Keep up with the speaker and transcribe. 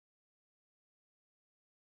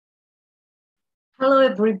Hello,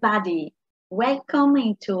 everybody. Welcome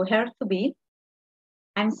into Here to Be.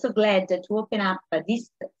 I'm so glad to open up this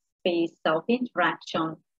space of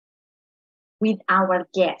interaction with our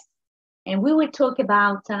guests. And we will talk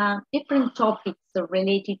about different topics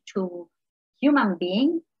related to human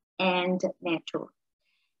being and nature.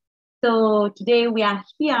 So today we are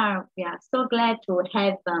here. We are so glad to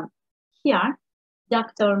have here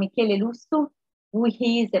Dr. Michele Lussu, who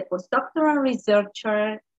is a postdoctoral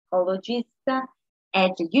researcher, ecologist,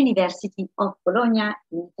 at the University of Bologna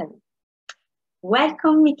in Italy.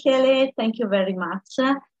 Welcome, Michele. Thank you very much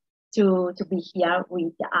to be here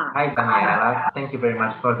with us. Hi, Daniela. Thank you very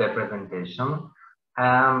much for the presentation.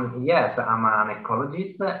 Yes, I'm an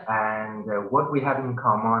ecologist, and what we have in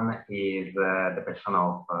common is the passion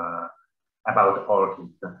of about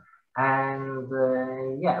orchids. And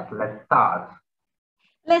yes, let's start.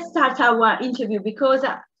 Let's start our interview because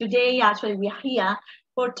today actually we are here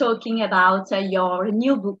for talking about your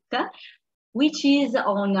new book, which is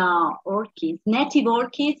on orchids, native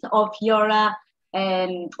orchids of your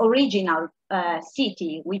original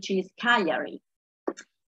city, which is Cagliari.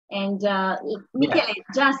 And Michele,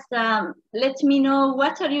 just let me know,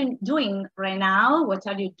 what are you doing right now? What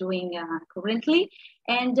are you doing currently?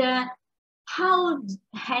 And how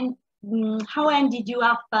ended you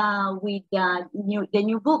up with the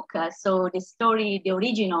new book? So the story, the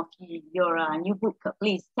origin of your new book.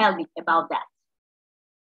 Please tell me about that.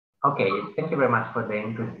 Okay, thank you very much for the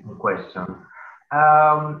interesting question.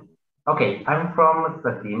 Okay, I'm from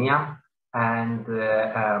Sardinia, and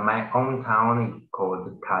my hometown is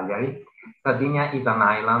called Cagliari. Sardinia is an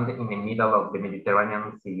island in the middle of the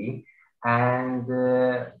Mediterranean Sea, and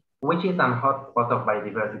which is an hotspot of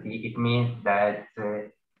biodiversity. It means that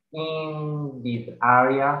in this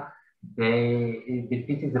area, the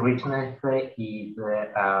species richness is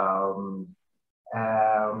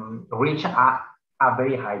reach a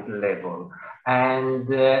very high level. And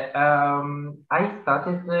I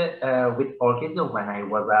started with orchids when I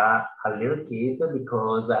was a little kid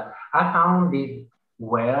because I found these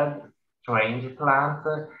weird, strange plants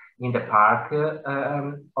in the park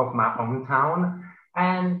of my hometown.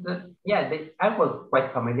 And yeah, I was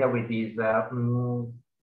quite familiar with these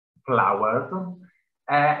flowers.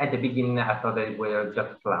 At the beginning, I thought they were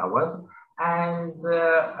just flowers. And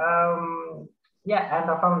yeah, and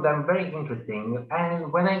I found them very interesting.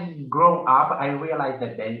 And when I grew up, I realized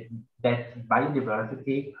that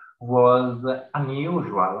biodiversity was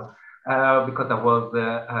unusual because I was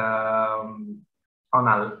on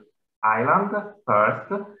an island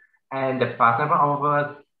first, and the pattern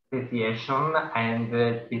of speciation and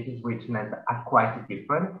species richness are quite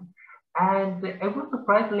different. And I was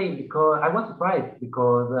surprised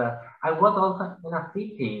because I was also in a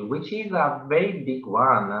city, which is a very big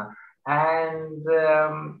one. And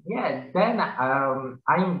yeah, then I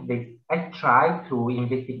tried to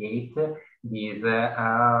investigate these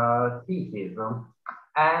species.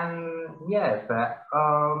 And yes,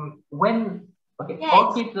 when okay, yes,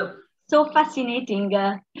 orchids. So fascinating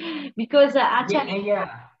because actually,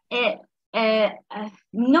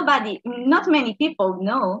 nobody, not many people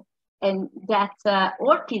know, and that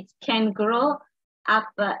orchids can grow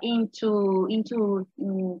up into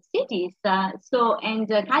cities. So, and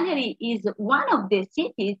Cagliari is one of the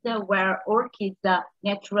cities where orchids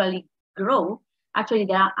naturally grow. Actually,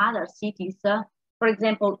 there are other cities, for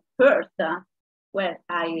example, Perth, where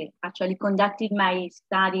I actually conducted my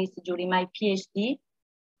studies during my PhD.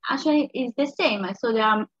 Actually, is the same. So there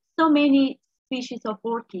are so many species of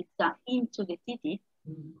orchids into the city.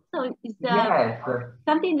 So it's Yes.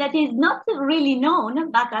 something that is not really known,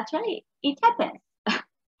 but actually it happens.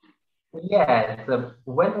 Yes,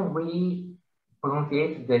 when we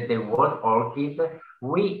pronunciate the word orchid,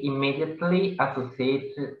 we immediately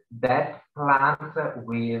associate that plant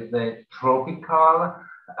with the tropical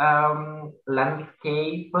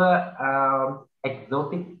landscape,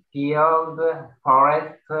 exotic field,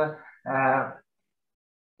 forest.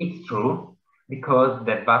 It's true, because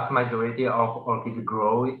the vast majority of orchids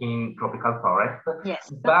grow in tropical forests. Yes.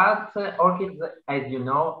 But orchids, as you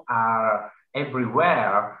know, are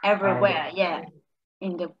everywhere. Everywhere, yeah.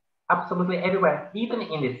 Absolutely everywhere, even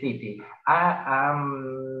in the city. I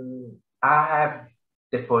have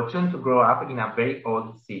the fortune to grow up in a very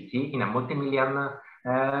old city, in a millennial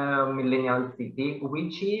city,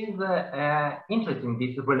 which is interesting,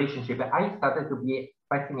 this relationship. I started to be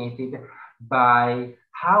fascinated by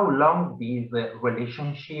how long this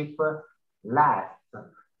relationship lasts.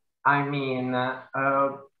 I mean,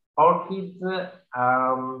 orchids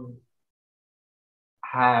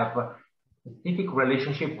have specific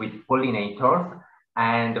relationship with pollinators,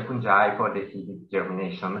 and the fungi for the seed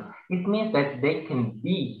germination. It means that they can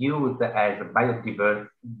be used as biodiverse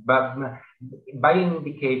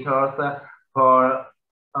bioindicators for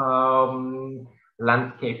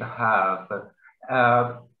landscape health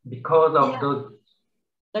because of those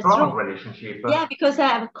strong relationship. Yeah, because I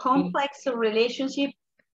have a complex relationship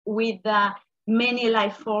with many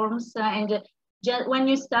life forms, and just when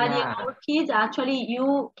you study orchids, actually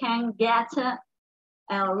you can get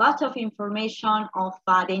a lot of information of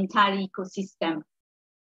the entire ecosystem.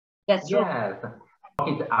 That's true. Yes,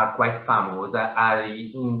 orchids are quite famous.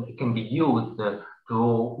 Can be used to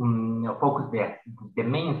focus the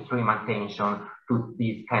mainstream attention to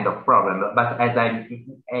this kind of problem. But as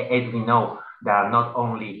we know, there are not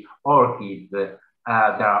only orchids. There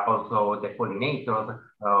are also the pollinators,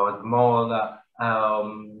 small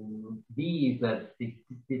bees. They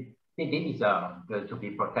deserve to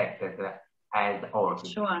be protected as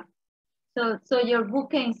orchids. Sure. So your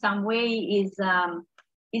book in some way is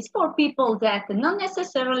for people that not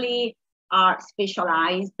necessarily are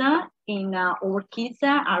specialized in orchids,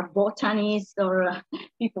 are botanists or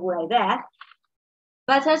people like that,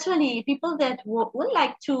 but actually people that would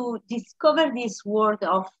like to discover this world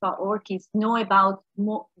of orchids, know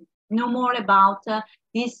more about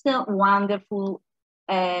this wonderful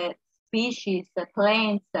species,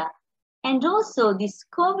 plants, and also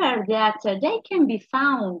discover that they can be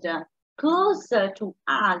found close to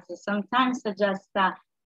us, sometimes just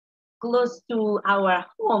close to our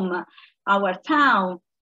home, our town.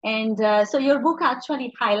 And so your book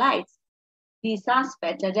actually highlights these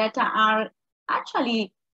aspects that are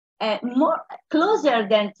actually more closer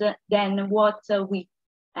than what we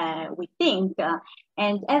think,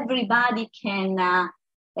 and everybody can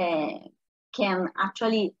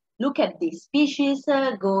actually look at these species,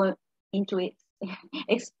 go into it,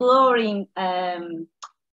 exploring the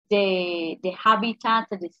habitat,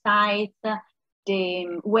 the sites,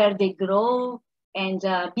 where they grow, and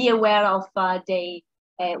be aware of what they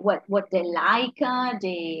like,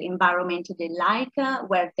 the environment they like,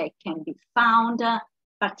 where they can be found,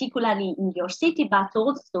 particularly in your city, but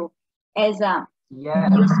also as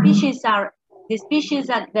your species are the species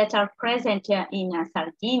that are present in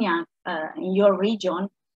Sardinia, in your region,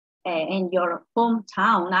 in your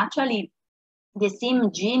hometown. Actually, the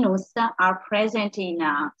same genus are present in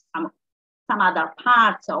some other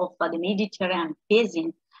parts of the Mediterranean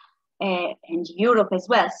basin and Europe as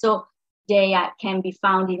well. So they can be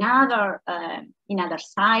found in other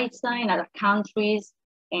sites, in other countries,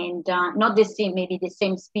 and not the same, maybe the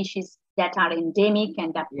same species that are endemic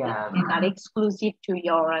and that are exclusive to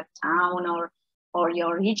your town or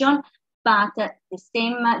your region, but the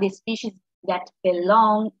species that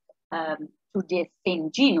belong to the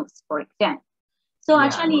same genus, for example. So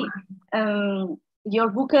actually, your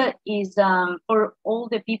book is for all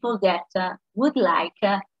the people that would like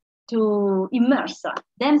to immerse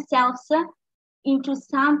themselves into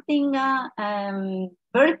something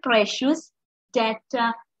very precious that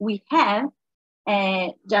we have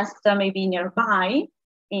just maybe nearby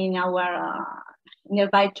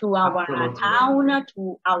to our town,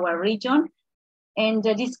 to our region, and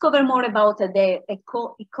discover more about the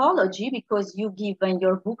ecology, because you give in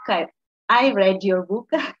your book, I read your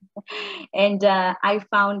book and I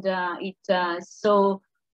found it so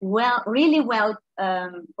really well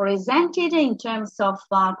presented in terms of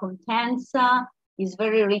contents. Is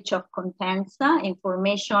very rich of contents,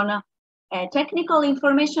 information, technical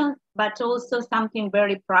information, but also something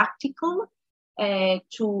very practical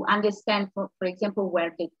to understand, for example,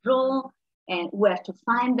 where they grow and where to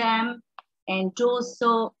find them. And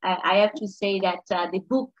also, I have to say that the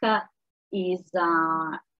book is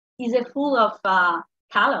full of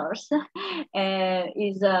colors,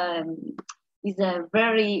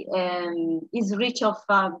 is rich of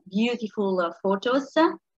beautiful photos,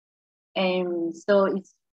 and so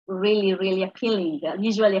it's really appealing,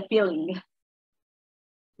 visually appealing.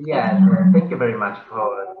 Yes, thank you very much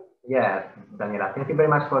for Daniela. Thank you very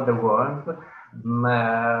much for the words.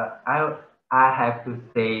 I have to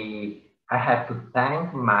say, I have to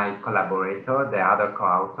thank my collaborator, the other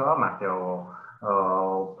co-author, Matteo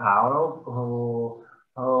Paolo,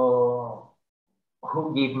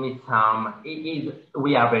 who give me some.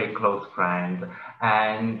 We are very close friends,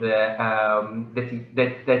 and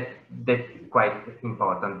that's quite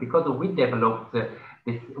important, because we developed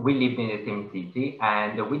we lived in the same city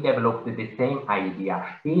and we developed the same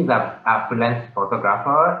idea. He is a freelance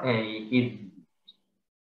photographer. He's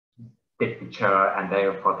the picture and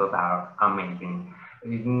their photos are amazing.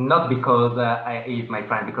 Not because he's my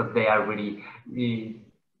friend, because they are really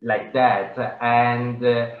like that. And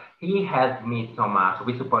he helped me so much.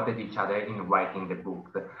 We supported each other in writing the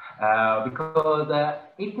books because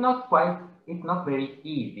it's not very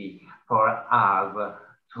easy for us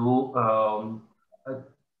to uh,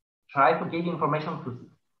 try to give information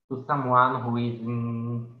to someone who is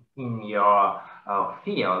in your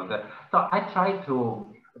field. So I try to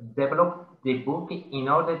develop the book in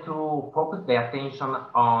order to focus the attention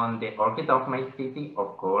on the orchid of my city,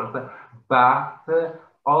 of course, but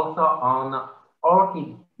also on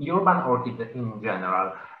orchid, urban orchids in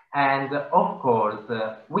general. And of course,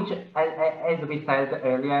 which, as we said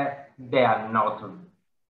earlier, they are not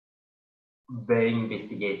very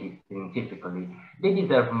investigated scientifically. They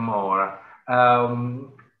deserve more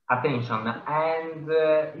attention. And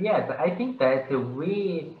yes, I think that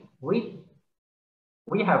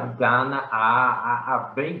we have done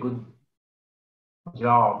a very good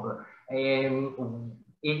job.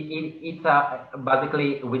 It's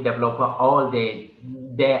basically we develop all the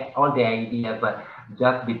ideas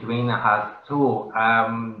just between us two.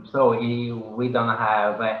 So we don't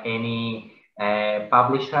have any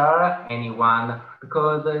publisher, anyone,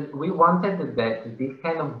 because we wanted that this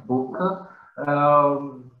kind of book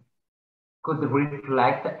could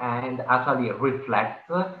reflect and actually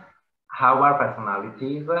reflect our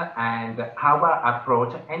personalities and our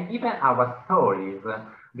approach and even our stories,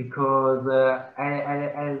 because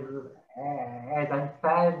as I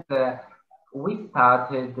said, we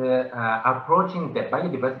started approaching the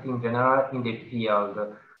biodiversity in general in the field,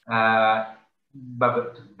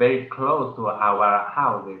 but very close to our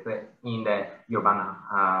houses in the urban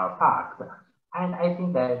parks. And I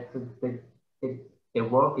think that the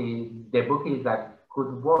book is a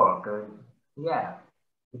good work. Yeah.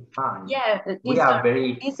 It's fine. Yeah, we are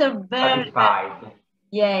very satisfied.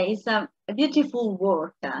 Yeah, it's a beautiful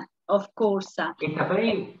work, of course. It's a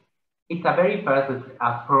very first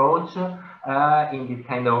approach in this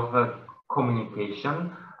kind of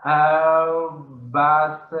communication,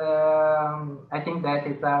 but I think that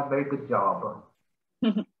is a very good job.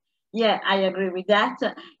 Yeah, I agree with that.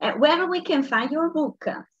 Where we can find your book?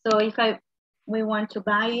 So if we want to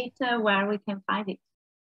buy it, where we can find it?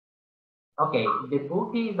 Okay, the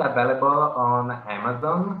book is available on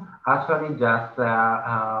Amazon, actually just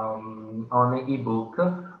on ebook.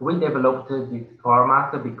 We developed this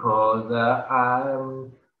format because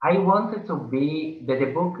I wanted to be that the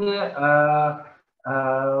book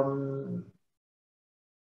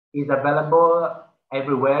is available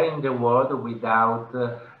everywhere in the world without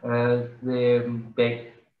the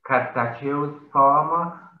cartaceo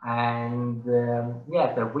form. And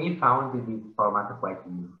yes, we found this format quite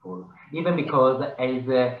useful, even because as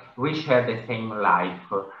we share the same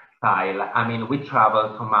lifestyle. I mean, we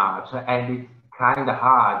travel so much, and it's kind of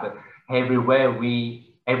hard every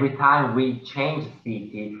time we change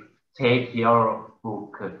city, take your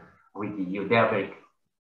book with you. They're very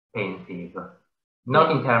expensive, not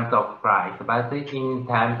in terms of price, but in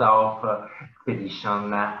terms of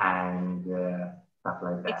expedition and stuff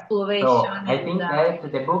like that. Exploration. So I think that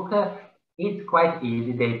the book is quite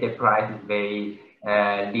easy. The price is very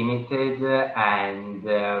limited, and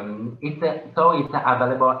it's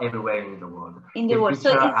available everywhere in the world. In the world.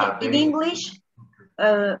 So it's in English.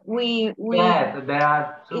 Yes, there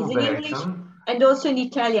are two versions. And also in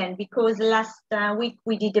Italian, because last week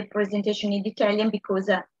we did a presentation in Italian, because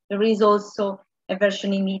there is also a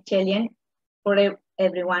version in Italian for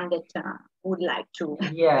everyone that would like to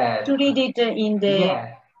read it in the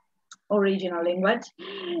original language.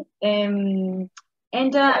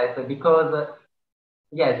 Because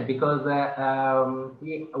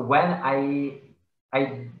when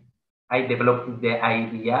I developed the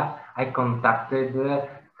idea, I contacted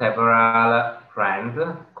several friends,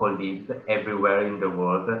 colleagues everywhere in the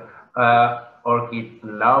world, orchid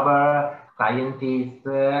lover, scientists,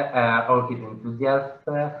 orchid enthusiasts,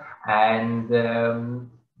 and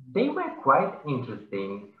they were quite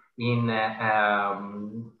interesting in the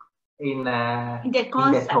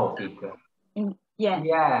topic.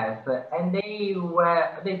 Yes, and they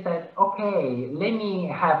said, okay, let me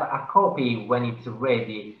have a copy when it's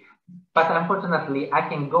ready. But unfortunately, I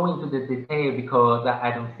can go into the detail because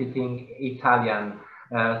I don't speak Italian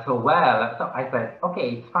so well. So I said, okay,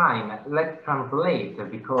 it's fine. Let's translate,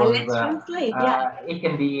 because it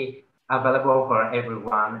can be available for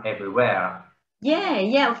everyone, everywhere.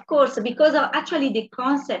 Yeah, of course, because actually the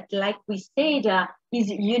concept, like we said, is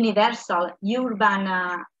universal.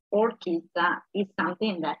 Urban orchids is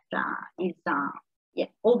something that is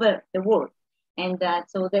over the world. And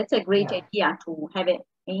so that's a great idea to have an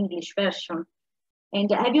English version.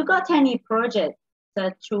 And have you got any projects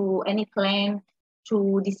any plan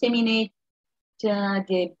to disseminate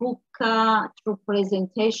the book through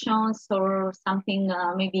presentations or something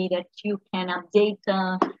maybe that you can update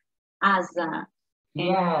us?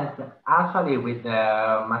 Yes, actually with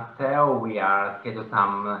Matteo, we are scheduled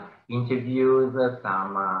some interviews,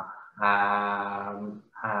 some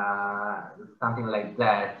something like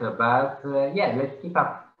that. But yeah, let's keep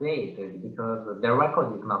updated because the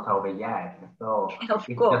record is not over yet. So of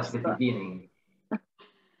it's course. just the beginning.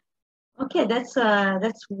 Okay, that's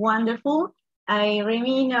wonderful. I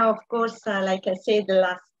remain, of course, like I said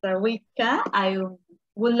last week, I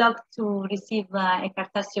would love to receive a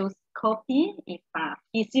Cartaceous copy if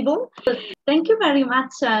feasible. Thank you very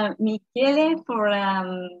much, Michele,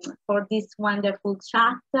 for this wonderful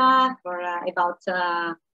chat about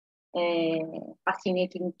a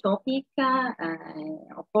fascinating topic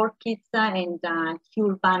of orchids and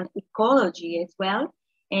urban ecology as well,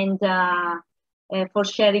 and for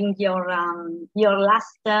sharing your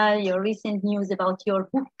recent news about your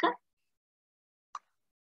book.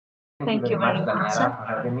 Thank you very much, much, Daniela, for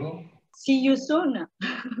having me. See you soon.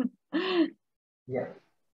 Yes.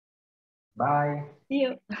 Bye. See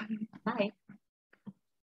you. Bye.